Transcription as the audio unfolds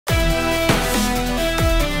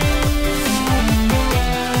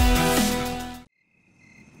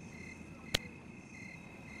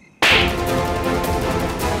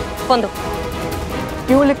Phone दो।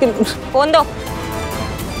 क्यों लेकिन? फोन दो।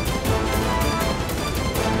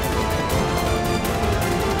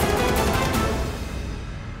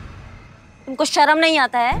 तुमको शर्म नहीं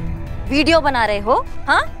आता है? वीडियो बना रहे हो?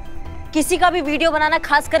 हाँ, किसी का भी वीडियो बनाना,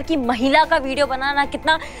 खासकर की महिला का वीडियो बनाना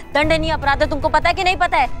कितना दंडनीय अपराध है, तुमको पता है कि नहीं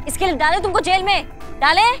पता है? इसके लिए डाले तुमको जेल में,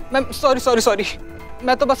 डाले? मैम सॉरी,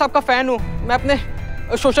 मैं तो बस आपका फैन हूँ। मैं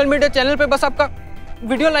अपने सोशल मीडिया चैनल पे बस आपका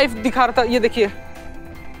वीडियो लाइव दिखा रहा था। ये देखिए,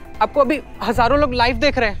 आपको अभी हजारों लोग लाइव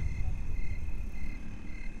देख रहे हैं।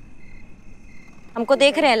 हमको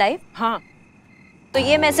देख रहे हैं लाइव? हाँ। तो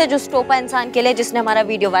ये मैसेज उस टोपा इंसान के लिए जिसने हमारा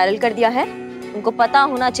वीडियो वायरल कर दिया है। तुमको पता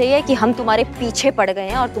होना चाहिए कि हम तुम्हारे पीछे पड़ गए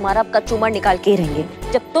हैं और तुम्हारा कचूमर निकाल के ही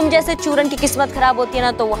रहेंगे। जब तुम जैसे चूरन की किस्मत खराब होती है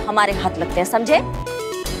ना, तो वो हमारे हाथ लगते हैं, समझे?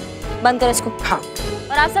 बंद करो इसको। हाँ।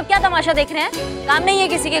 और आप सब क्या तमाशा देख रहे हैं? काम नहीं है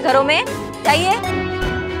किसी के घरों में? जाइए।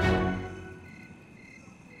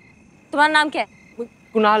 तुम्हारा नाम क्या है?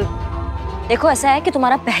 कुणाल। देखो, ऐसा है कि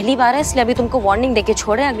तुम्हारा पहली बार है, इसलिए अभी तुमको वार्निंग देके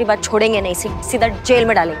छोड़े, अगली बार छोड़ेंगे नहीं, सीधा जेल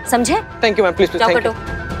में डालेंगे, समझे? थैंक यू मैम, प्लीज जाओ कटो।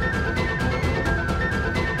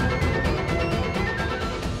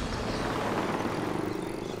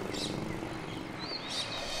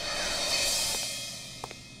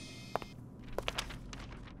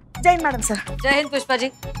 जय हिंद मैडम सर। जय हिंद पुष्पा जी।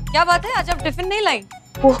 क्या बात है, आज आप टिफिन नहीं लाई?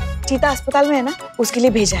 वो चीता अस्पताल में है ना, उसके लिए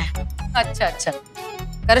भेजा है। अच्छा।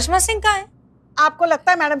 करिश्मा सिंह कहाँ है? आपको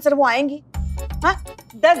लगता है मैडम सर वो आएंगी? हाँ,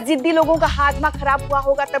 10 जिद्दी लोगों का हाजमा खराब हुआ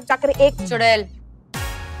होगा तब जाकर एक चुड़ैल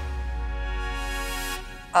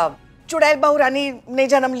चुड़ैल बहुरानी ने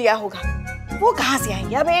जन्म लिया होगा। वो कहाँ से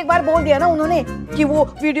आएंगे? अब एक बार बोल दिया ना उन्होंने कि वो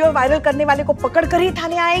वीडियो वायरल करने वाले को पकड़ कर ही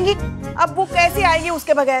थाने आएंगी। अब वो कैसे आएंगे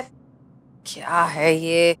उसके बगैर? क्या है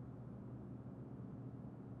ये?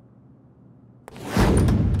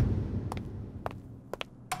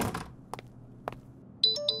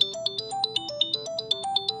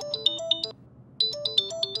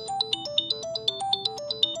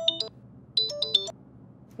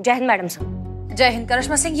 जय हिंद मैडम सर। जय हिंद।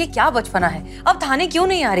 करिश्मा सिंह, ये क्या बचपना है? अब थाने क्यों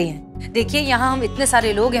नहीं आ रही हैं? देखिए, यहाँ हम इतने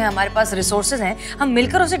सारे लोग हैं, हमारे पास रिसोर्सेज हैं, हम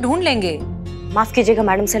मिलकर उसे ढूंढ लेंगे। माफ कीजिएगा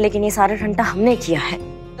मैडम सर, लेकिन ये सारा ठंडा हमने किया है,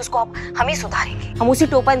 तो उसको अब हम ही सुधारेंगे। हम उसी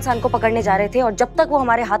टोपा इंसान को पकड़ने जा रहे थे, और जब तक वो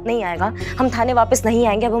हमारे हाथ नहीं आएगा हम थाने वापस नहीं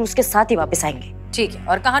आएंगे। अब हम उसके साथ ही वापस आएंगे। ठीक है,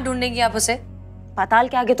 और कहाँ ढूंढेंगे आप उसे? पाताल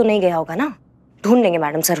के आगे तो नहीं गया होगा ना? ढूंढ लेंगे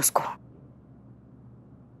मैडम सर उसको।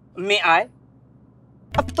 मैं आए?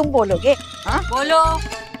 अब तुम बोलोगे? हाँ बोलो।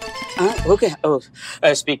 Okay,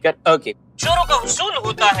 speaker. ओके। चोरों का हुसूल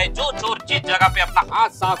होता है, जो चोर जिस जगह पे अपना हाथ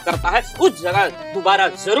साफ करता है उस जगह दोबारा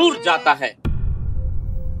जरूर जाता है।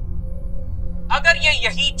 अगर ये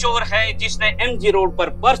यही चोर है जिसने एमजी रोड पर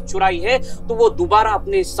पर्स चुराई है, तो वो दोबारा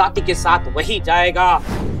अपने साथी के साथ वही जाएगा।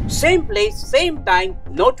 Same place, same time,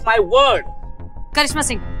 note my word. करिश्मा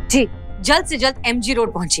सिंह जी, जल्द से जल्द एमजी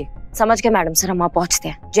रोड पहुंचिए। समझ गए मैडम सर, हम वहाँ पहुँचते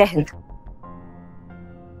हैं। जय हिंद।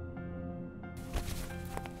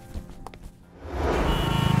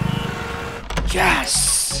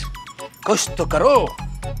 यस, कुछ तो करो।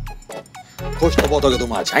 खुश तो बहुत हो गए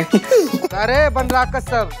तुम आज। अरे बनराकस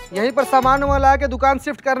सर, यहीं पर सामान वाला के दुकान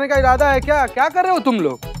शिफ्ट करने का इरादा है क्या? क्या कर रहे हो तुम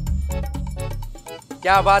लोग?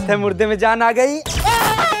 क्या बात है, मुर्दे में जान आ गई?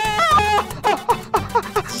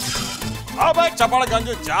 अब चपड़गंज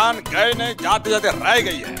जान गए नहीं, जाते जाते रह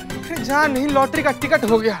गई है। जान नहीं, लॉटरी का टिकट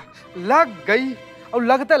हो गया, लग गई और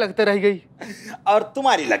लगते लगते रह गई। और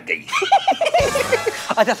तुम्हारी लग गई।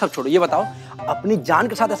 अच्छा सब छोड़ो, ये बताओ अपनी जान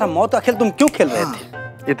के साथ ऐसा मौत का खेल तुम क्यों खेल रहे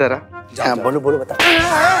थे? इधर हाँ, बोलो बताओ।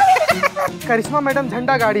 करिश्मा मैडम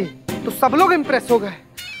झंडा गाड़ी तो सब लोग इम्प्रेस हो गए।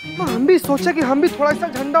 हम भी सोचे कि हम भी थोड़ा सा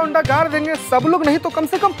झंडा उंडा गाड़ देंगे, सब लोग नहीं तो कम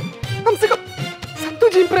से कम संतु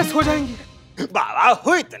जी इम्प्रेस हो जाएंगी। बाबा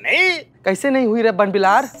हुई तो नहीं? कैसे नहीं हुई रे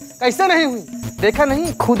बनबिलार, कैसे नहीं हुई? देखा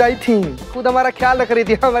नहीं, खुद आई थी, खुद हमारा ख्याल रख रही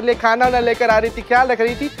थी, हमारे लिए खाना ना लेकर आ रही थी, ख्याल रख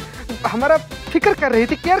रही थी, हमारा फिक्र कर रही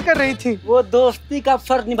थी, केयर कर रही थी। वो दोस्ती का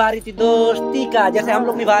फर्ज निभा रही थी, दोस्ती का, जैसे हम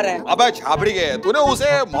लोग निभा रहे हैं। अबे छाबड़ी गए, तूने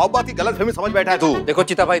उसे मोहब्बत की गलत फहमी समझ बैठा है तू। देखो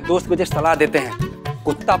चिता भाई, दोस्त मुझे सलाह देते हैं,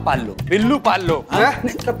 कुत्ता पाल लो, बिल्लू पाल लो,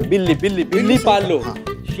 बिल्ली पाल लो,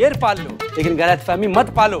 शेर पाल लो, लेकिन गलत फहमी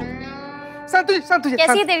मत पालो। संतु जी,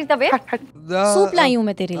 कैसी है तेरी तबीयत? सूप लाई हूँ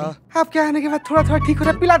मैं तेरे लिए। आप क्या आने के बाद थोड़ा थोड़ा ठीक हो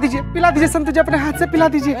रहा है, पिला दीजिए संतु जी, अपने हाथ से पिला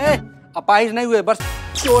दीजिए। अपाहिज नहीं हुए, बस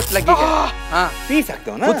चोट लगी है। हाँ, पी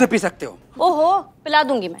सकते हो ना, खुद से पी सकते हो। ओहो, पिला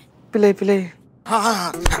दूंगी मैं। पिले।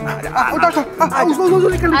 हाँ,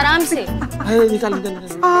 आराम से।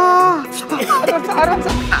 आराम से।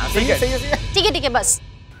 ठीक है, बस।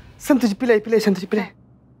 संतु जी पिले, संतु जी पिले।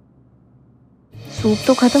 सूप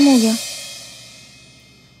तो खत्म हो गया।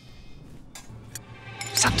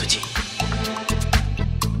 संतु जी,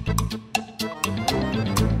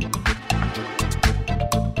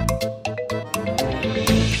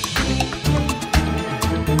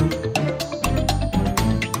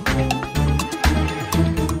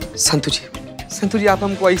 संतू जी आप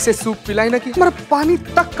हमको ऐसे सूप पिलाई ना कि हमारा पानी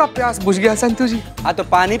तक का प्यास बुझ गया संतू जी। हाँ तो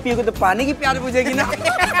पानी पियोगे तो पानी की प्यास बुझेगी ना।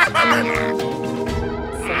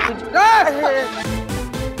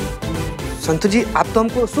 संतू जी आप तो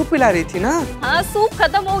हमको सूप पिला रही थी ना। हाँ सूप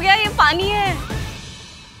खत्म हो गया, ये पानी है।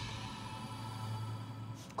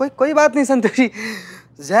 कोई बात नहीं संतू जी,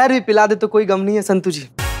 जहर भी पिला दे तो कोई गम नहीं है संतू जी।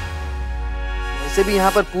 वैसे भी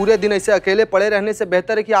यहाँ पर पूरे दिन ऐसे अकेले पड़े रहने से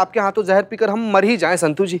बेहतर है कि आपके हाथों जहर पीकर हम मर ही जाएं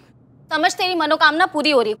संतू जी। समझ, तेरी मनोकामना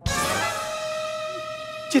पूरी हो रही।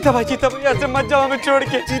 चीता भाई ऐसे मत जाओ हमें छोड़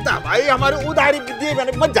के। चीता भाई हमारे उधारी दिए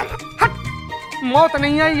मैंने मत जाना। हट, मौत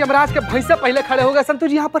नहीं आई, यमराज के भैंसे पहले खड़े हो गए संतू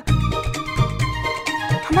जी। यहाँ पर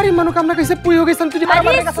हमारी मनोकामना कैसे पूरी हो गई संतू जी?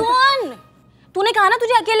 अरे सुन, तूने कहा ना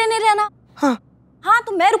तुझे अकेले नहीं रहना। हाँ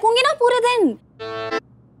तो मैं रुकूंगी ना पूरे दिन।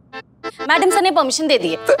 मैडम सर ने परमिशन दे दी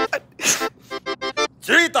है।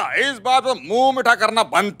 चीता इस बात पर मुंह मीठा करना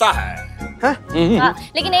बनता है। हाँ,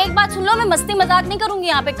 लेकिन एक बात सुन लो, मैं मस्ती मजाक नहीं करूंगी,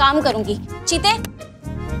 यहाँ पे काम करूंगी। चीते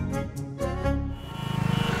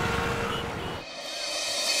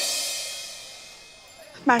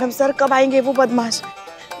मैडम सर कब आएंगे वो बदमाश?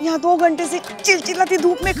 यहाँ 2 घंटे से चिलचिलाती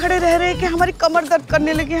धूप में खड़े रह रहे कि हमारी कमर दर्द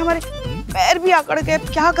करने लगी, हमारे पैर भी आकड़ गए।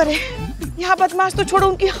 क्या करें? यहाँ बदमाश तो छोड़ो,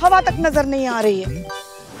 उनकी हवा तक नजर नहीं आ रही है।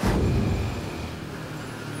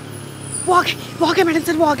 वो आ गए मैडम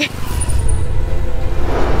सर, वो आ गए।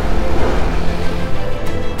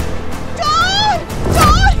 चोर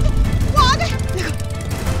वो आ गए।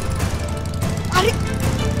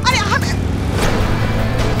 अरे आ गए।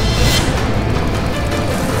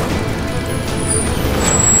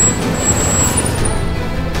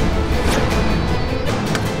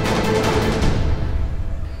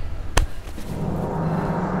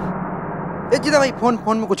 जीता भाई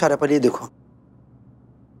फोन में कुछ आ रहा है, पर ये देखो।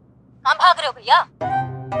 कहाँ भाग रहे हो भैया?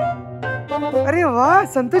 अरे वाह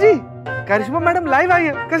संतू जी, करिश्मा मैडम लाइव आई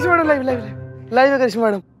है। करिश्मा मैडम लाइव है करिश्मा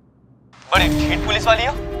मैडम। बड़ी ढीठ पुलिस वाली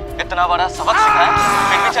हो, इतना बड़ा सबक सिखाया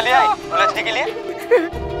फिर भी चले आए उलझने के लिए।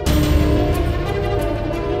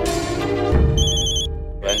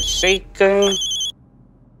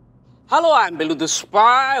 Hello, I am Billu the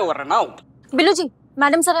spy, over and out. Billu ji,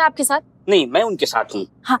 madam sir है आपके साथ? नहीं, मैं उनके साथ हूँ।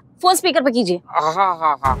 हाँ, फोन स्पीकर पे कीजिए।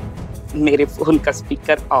 हाँ, मेरे फोन का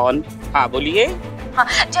स्पीकर ऑन। हाँ बोलिए। हाँ,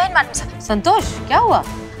 जय हिंद मैडम सर। संतोष क्या हुआ?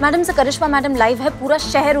 मैडम से करिश्मा मैडम लाइव है, पूरा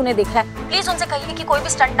शहर उन्हें देख रहा है। प्लीज उनसे कहिए कि कोई भी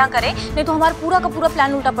स्टंट ना करे, नहीं तो हमारा पूरा का पूरा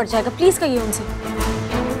प्लान उल्टा पड़ जाएगा। प्लीज कहिए उनसे।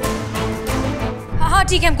 हाँ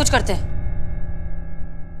ठीक है, हम कुछ करते हैं।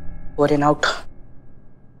 Over and out.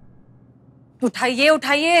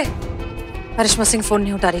 उठाइए। करिश्मा सिंह फोन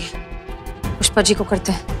नहीं उठा रही। पुष्पा जी को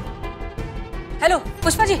करते हैं। हेलो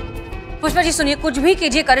पुष्पा जी सुनिए, कुछ भी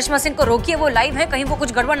कीजिए, करिश्मा सिंह को रोकिए, वो लाइव है, कहीं वो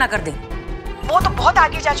कुछ गड़बड़ ना कर दे। वो तो बहुत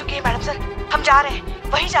आगे जा चुकी है मैडम सर, हम जा रहे हैं,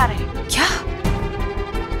 वहीं जा रहे हैं। क्या?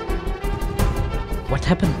 What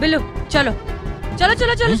happened? बिल्लू चलो।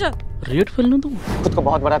 रेड फिल्म तुम खुद को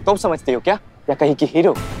बहुत बड़ा तोप समझती हो क्या? या कहीं की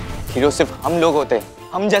हीरो सिर्फ हम लोग होते हैं,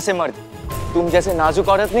 हम जैसे मर्द। तुम जैसे नाजुक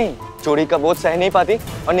औरत नहीं, चोरी का बोझ सह नहीं पाती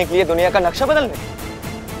और निकली दुनिया का नक्शा बदलने।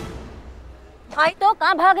 भाई तो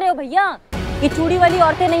कहाँ भाग रहे हो भैया? ये चूड़ी वाली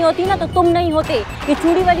औरतें नहीं होती ना तो तुम नहीं होते, ये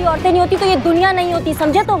चूड़ी वाली औरतें नहीं होती तो ये दुनिया नहीं होती,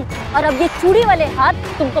 समझे तुम? और अब ये चूड़ी वाले हाथ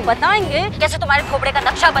तुमको बताएंगे कैसे तुम्हारे खोपड़े का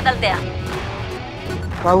नक्शा बदलते हैं।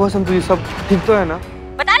 क्या हुआ संतू जी, सब ठीक तो है ना?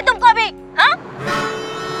 बताए तुमको अभी? हाँ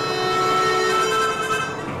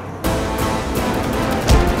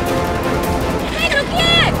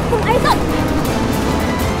रुकिए, तुम्हारे साथ।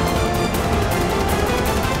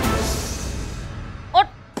 और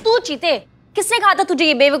तू चीते, किसने कहा था तुझे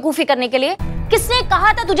ये बेवकूफी करने के लिए? किसने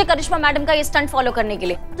कहा था तुझे करिश्मा मैडम का ये स्टंट फॉलो करने के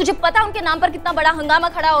लिए? तुझे पता उनके नाम पर कितना बड़ा हंगामा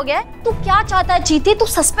खड़ा हो गया है? तू क्या चाहता है चीते? तू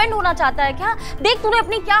सस्पेंड होना चाहता है क्या? देख तूने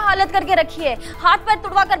अपनी क्या हालत करके रखी है, हाथ पैर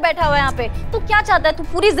तुड़वा कर बैठा हुआ है यहाँ पे। तू क्या चाहता है? तू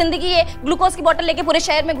पूरी जिंदगी ये ग्लूकोज की बोतल लेके पूरे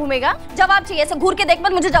शहर में घूमेगा? जवाब चाहिए, ऐसे घूर के देख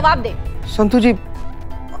मत, मुझे जवाब दे। संतू जी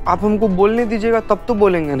आप हमको बोलने दीजिएगा तब तो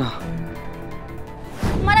बोलेंगे ना।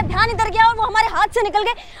 हमारा ध्यान इधर गया और वो हमारे हाथ से निकल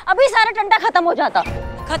गए, अभी सारा टंटा खत्म हो जाता।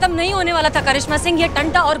 खत्म नहीं होने वाला था करिश्मा सिंह, ये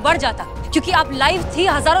टंटा और बढ़ जाता, क्योंकि आप लाइव थी,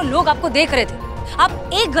 हजारों लोग आपको देख रहे थे। आप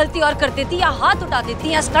एक गलती और कर देती, या हाथ उठा देती,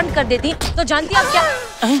 या स्टंट कर देती, तो जानती आप क्या?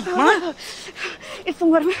 इस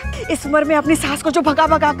उम्र में अपनी सास को जो भगा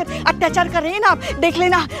कर अत्याचार कर रही है ना, आप देख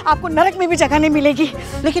लेना, आपको नरक में भी जगह नहीं मिलेगी।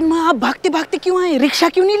 लेकिन माँ आप भागते क्यों आए? रिक्शा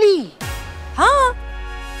क्यों नहीं ली? हाँ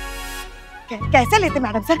कैसे लेते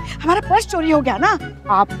मैडम सर, हमारा पर्स चोरी हो गया ना।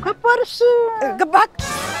 आपका पर्स?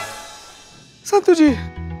 संतू जी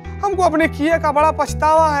हमको अपने किए का बड़ा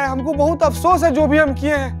पछतावा है, हमको बहुत अफसोस है जो भी हम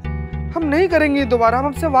किए हैं। हम नहीं करेंगे दोबारा, हम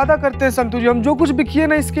आपसे वादा करते हैं संतू जी, हम जो कुछ भी किए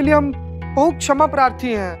ना इसके लिए हम बहुत क्षमा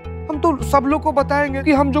प्रार्थी हैं। हम तो सब लोग को बताएंगे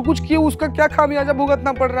कि हम जो कुछ किए उसका क्या खामियाजा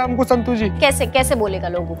भुगतना पड़ रहा है हमको संतू जी। कैसे कैसे बोलेगा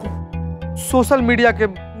लोगों को? सोशल मीडिया के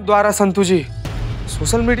द्वारा संतू जी।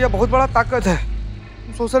 सोशल मीडिया बहुत बड़ा ताकत है।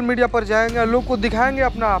 सोशल मीडिया पर जाएंगे, लोग को दिखाएंगे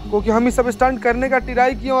अपना आपको कि हम इस सब स्टंट करने का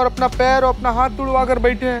ट्राई किए और अपना पैर और अपना हाथ तुड़वा कर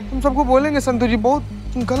बैठे हैं। हम सबको बोलेंगे संतू जी, बहुत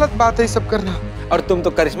गलत बात है ये सब करना। और तुम तो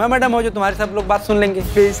करिश्मा मैडम हो जो तुम्हारे सब लोग बात सुन लेंगे।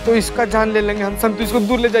 प्लीज तो इसका जान ले लेंगे हम संतू, इसको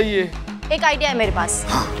दूर ले जाइए। एक आइडिया है मेरे पास।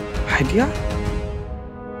 आइडिया?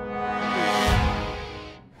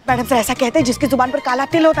 मैडम सर ऐसा कहते हैं जिसकी जुबान पर काला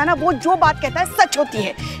तिल होता है ना, वो जो बात कहता है सच होती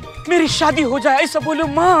है। मेरी शादी हो जाए ऐसा बोलो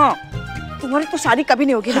माँ। तुम्हारी तो शादी कभी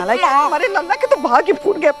नहीं होगी नालायक। हमारे नन्ना के तो भाग्य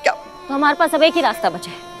फूट गए। अब क्या? तो हमारे पास अब एक ही रास्ता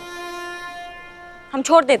बचा है, हम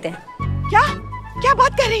छोड़ देते हैं। क्या क्या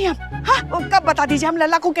बात कर रही हैं हम? हाँ, कब बता दीजिए, हम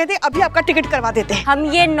लल्ला को कहते हैं अभी आपका टिकट करवा देते हैं। हम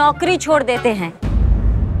ये नौकरी छोड़ देते हैं,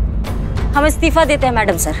 हम इस्तीफा देते हैं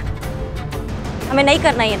मैडम सर, हमें नहीं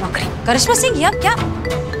करना ये नौकरी। करिश्मा सिंह ये आप क्या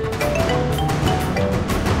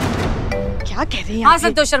कह रही हैं? हाँ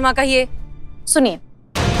संतोष शर्मा कहिए। सुनिए,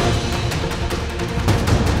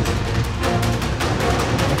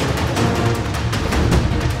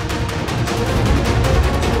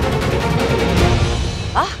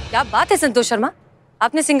 क्या बात है संतोष शर्मा,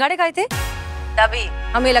 आपने सिंगाड़े खाए थे तभी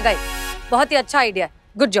हमें लगाई। बहुत ही अच्छा आइडिया,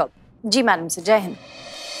 गुड जॉब। जी मैडम सर, जय हिंद।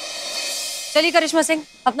 चलिए करिश्मा सिंह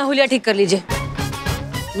अपना हुलिया ठीक कर लीजिए।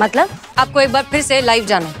 मतलब आपको एक बार फिर से लाइव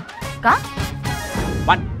जाना है। कहाँ?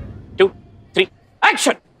 1 2 3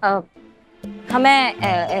 एक्शन। हमें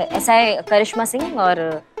ऐसा है करिश्मा सिंह,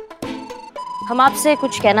 और हम आपसे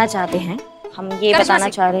कुछ कहना चाहते हैं। हम ये बताना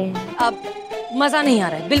चाह रहे हैं। अब मजा नहीं आ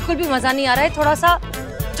रहा है, बिल्कुल भी मजा नहीं आ रहा है।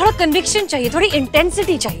 थोड़ा कन्विक्शन चाहिए, थोड़ी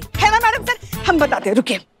इंटेंसिटी चाहिए, है ना मैडम सर? हम बताते हैं,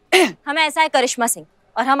 रुकिए। हमें ऐसा है करिश्मा सिंह,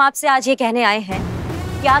 और हम आपसे आज ये कहने आए हैं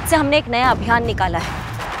कि आज से हमने एक नया अभियान निकाला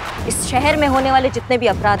है। इस शहर में होने वाले जितने भी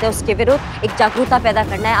अपराध है उसके विरुद्ध एक जागरूकता पैदा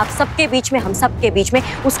करना है आप सबके बीच में, हम सबके बीच में।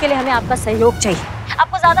 उसके लिए हमें आपका सहयोग चाहिए।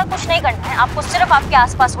 आपको ज्यादा कुछ नहीं करना है, आपको सिर्फ आपके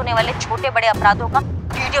आसपास होने वाले छोटे बड़े अपराधों का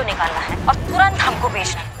वीडियो निकालना है और तुरंत हमको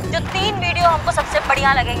भेजना है। जो 3 वीडियो हमको सबसे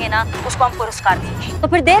बढ़िया लगेंगे ना, उसको हम पुरस्कार देंगे। तो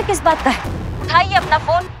फिर देर किस बात का है? उठाइए अपना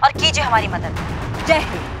फोन और कीजिए हमारी मदद। जय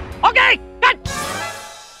हिंद। Okay cut.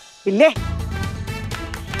 बिल्ले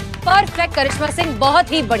परफेक्ट करिश्मा सिंह,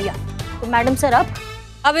 बहुत ही बढ़िया। तो मैडम सर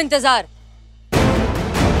अब इंतजार।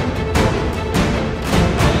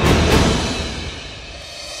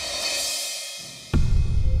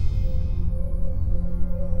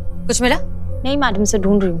 कुछ मिला? नहीं मैडम सर,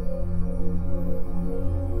 ढूंढ रही हूँ।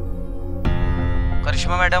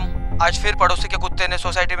 करिश्मा मैडम, आज फिर पड़ोसी के कुत्ते ने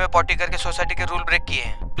सोसाइटी में पॉटी करके सोसाइटी के रूल ब्रेक किए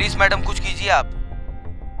हैं। प्लीज मैडम कुछ कीजिए आप।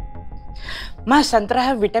 माँ संतरा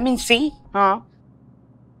है विटामिन सी। हाँ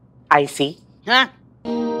आई सी। हाँ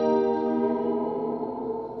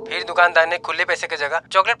फिर दुकानदार ने खुले पैसे की जगह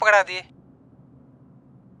चॉकलेट पकड़ा दिए।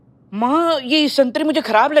 माँ ये संतरे मुझे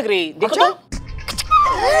खराब लग रही, देखो तो।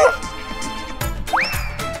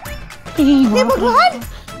 ये भगवान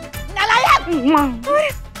नालायक। बीवी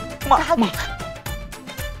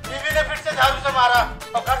ने फिर से झाड़ू से मारा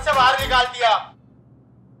और घर से बाहर निकाल दिया।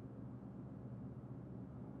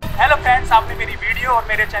 हेलो फ्रेंड्स, आपने मेरी वीडियो और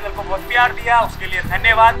मेरे चैनल को बहुत प्यार दिया, उसके लिए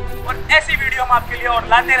धन्यवाद। और ऐसी वीडियो हम आपके लिए और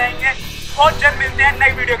लाते रहेंगे। बहुत जल्द मिलते हैं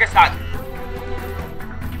नई वीडियो के साथ।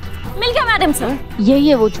 मिल गया मैडम सर, यही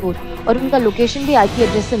है वो चोर, और उनका लोकेशन भी आईपी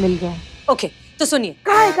एड्रेस से मिल गया है। ओके तो सुनिए।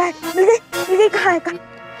 कहाँ है? मिल गई कहाँ है?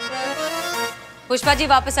 पुष्पा जी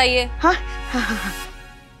वापस आइए। हाँ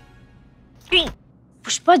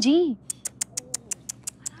पुष्पा जी,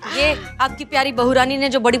 ये आपकी प्यारी बहुरानी ने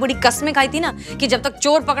जो बड़ी बड़ी कस्में खाई थी ना कि जब तक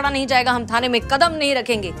चोर पकड़ा नहीं जाएगा हम थाने में कदम नहीं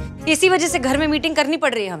रखेंगे, इसी वजह से घर में मीटिंग करनी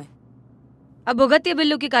पड़ रही है हमें। अब भुगतिए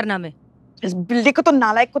बिल्लू की कारनामे। इस बिल्ली को तो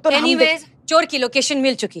नालायक को तो एनीवेज, चोर की लोकेशन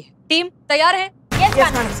मिल चुकी है। टीम तैयार है? Yes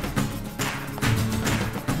madam.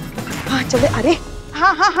 हाँ चले। अरे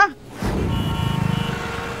हाँ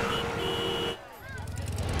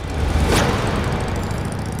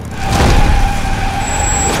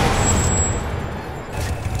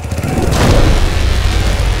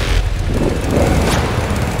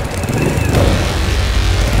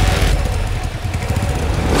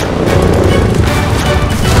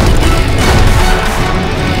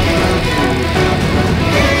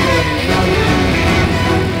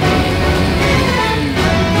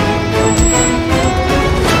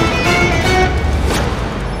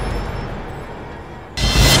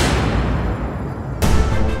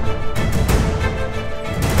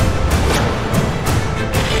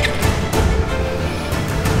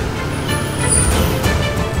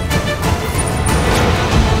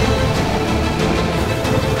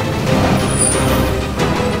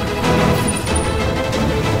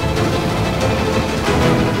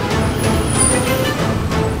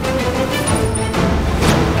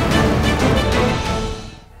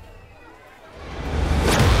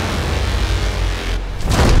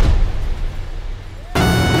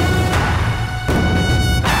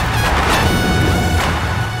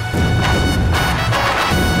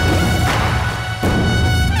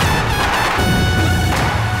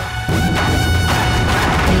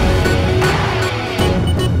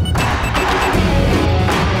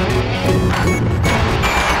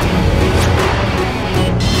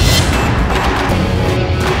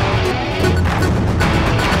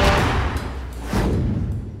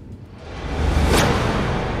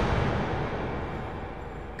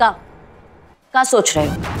क्या सोच रहे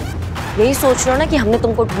हो? यही सोच रहे हो ना कि हमने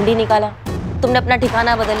तुमको ढूंढी निकाला, तुमने अपना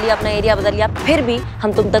ठिकाना बदल लिया, अपना एरिया बदल लिया, फिर भी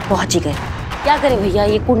हम तुम तक पहुंच ही गए। क्या करें भैया,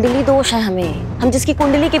 ये कुंडली दोष है हमें। हम जिसकी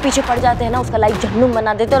कुंडली के पीछे पड़ जाते हैं ना, उसका लाइफ जहन्नुम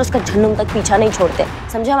बना देते और उसका जहन्नुम तक पीछा नहीं छोड़ते।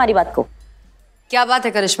 समझे हमारी बात को? क्या बात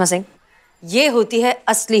है करिश्मा सिंह, ये होती है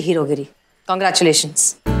असली हीरोगिरी।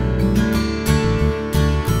 कॉन्ग्रेचुलेशंस।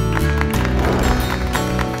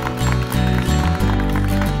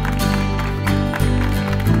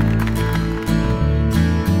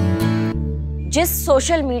 जिस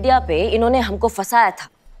सोशल मीडिया पे इन्होंने हमको फंसाया था,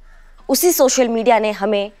 उसी सोशल मीडिया ने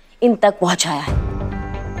हमें इन तक पहुंचाया है।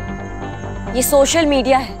 ये सोशल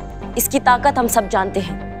मीडिया है, इसकी ताकत हम सब जानते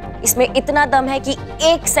हैं। इसमें इतना दम है कि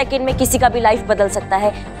 1 सेकंड में किसी का भी लाइफ बदल सकता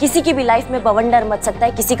है, किसी की भी लाइफ में बवंडर मच सकता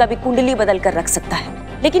है, किसी का भी कुंडली बदल कर रख सकता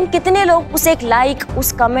है। लेकिन कितने लोग उस एक लाइक,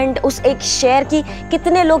 उस कमेंट, उस एक शेयर की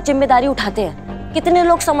कितने लोग जिम्मेदारी उठाते हैं? कितने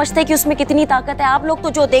लोग समझते हैं कि उसमें कितनी ताकत है? आप लोग तो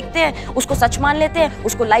जो देखते हैं उसको सच मान लेते हैं,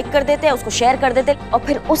 उसको लाइक कर देते हैं, उसको शेयर कर देते हैं, और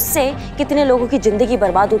फिर उससे कितने लोगों की जिंदगी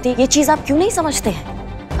बर्बाद होती है। ये चीज आप क्यों नहीं समझते हैं?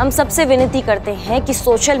 हम सबसे विनती करते हैं कि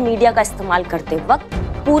सोशल मीडिया का इस्तेमाल करते वक्त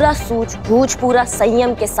पूरा सूझबूझ, पूरा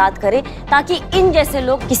संयम के साथ करें, ताकि इन जैसे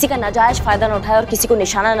लोग किसी का नाजायज फायदा न उठाए और किसी को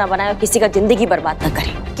निशाना न बनाए और किसी का जिंदगी बर्बाद न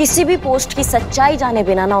करें। किसी भी पोस्ट की सच्चाई जाने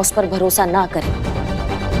बिना ना उस पर भरोसा ना करें।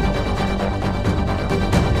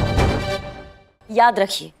 याद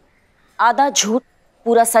रखिए, आधा झूठ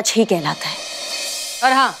पूरा सच ही कहलाता है।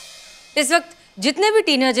 और हाँ, इस वक्त जितने भी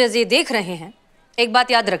टीनेजर्स ये देख रहे हैं, एक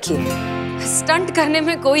बात याद रखिए, स्टंट करने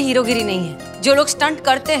में कोई हीरोगिरी नहीं है। जो लोग स्टंट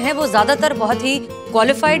करते हैं वो ज्यादातर बहुत ही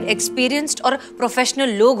क्वालिफाइड, एक्सपीरियंस्ड और प्रोफेशनल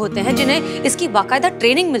लोग होते हैं, जिन्हें इसकी बाकायदा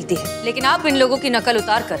ट्रेनिंग मिलती है। लेकिन आप इन लोगों की नकल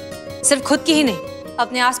उतार कर सिर्फ खुद की ही नहीं,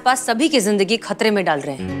 अपने आसपास सभी की जिंदगी खतरे में डाल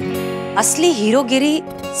रहे हैं। असली हीरोगिरी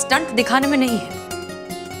स्टंट दिखाने में नहीं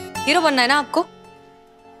है। हीरो बनना है ना आपको,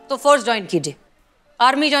 तो फोर्स ज्वाइन कीजिए,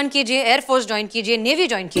 आर्मी ज्वाइन कीजिए, एयरफोर्स ज्वाइन कीजिए, नेवी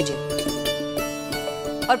ज्वाइन कीजिए,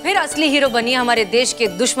 और फिर असली हीरो बनिए हमारे देश के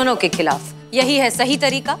दुश्मनों के खिलाफ। यही है सही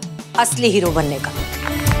तरीका असली हीरो बनने का।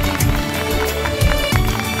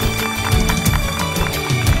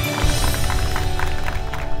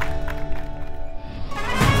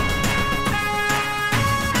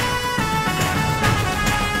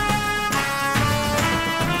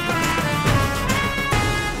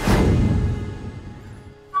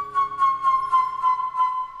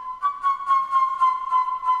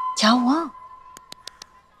 क्या हुआ?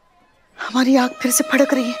 हमारी आंख फिर से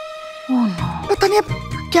फड़क रही है। Oh no. पता नहीं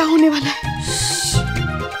अब क्या होने वाला है।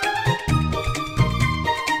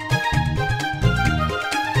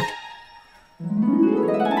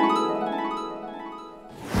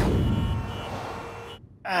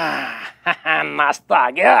 नाश्ता आ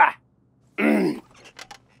गया।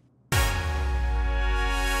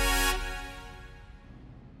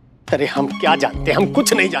 अरे हम क्या जानते हैं, हम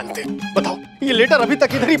कुछ नहीं जानते। बताओ, ये लेटर अभी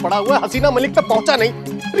तक इधर ही पड़ा हुआ है, हसीना मलिक तक पहुंचा नहीं।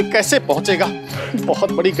 अरे कैसे पहुंचेगा?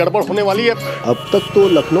 बहुत बड़ी गड़बड़ होने वाली है। अब तक तो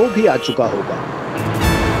लखनऊ भी आ चुका होगा।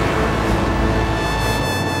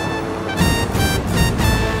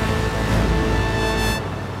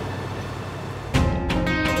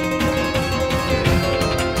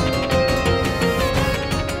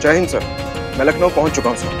 जय हिंद सर, मैं लखनऊ पहुंच चुका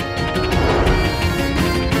हूं sir.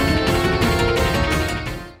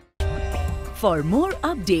 For more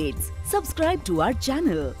updates, subscribe to our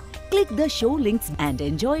channel, click the show links and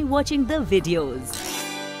enjoy watching the videos.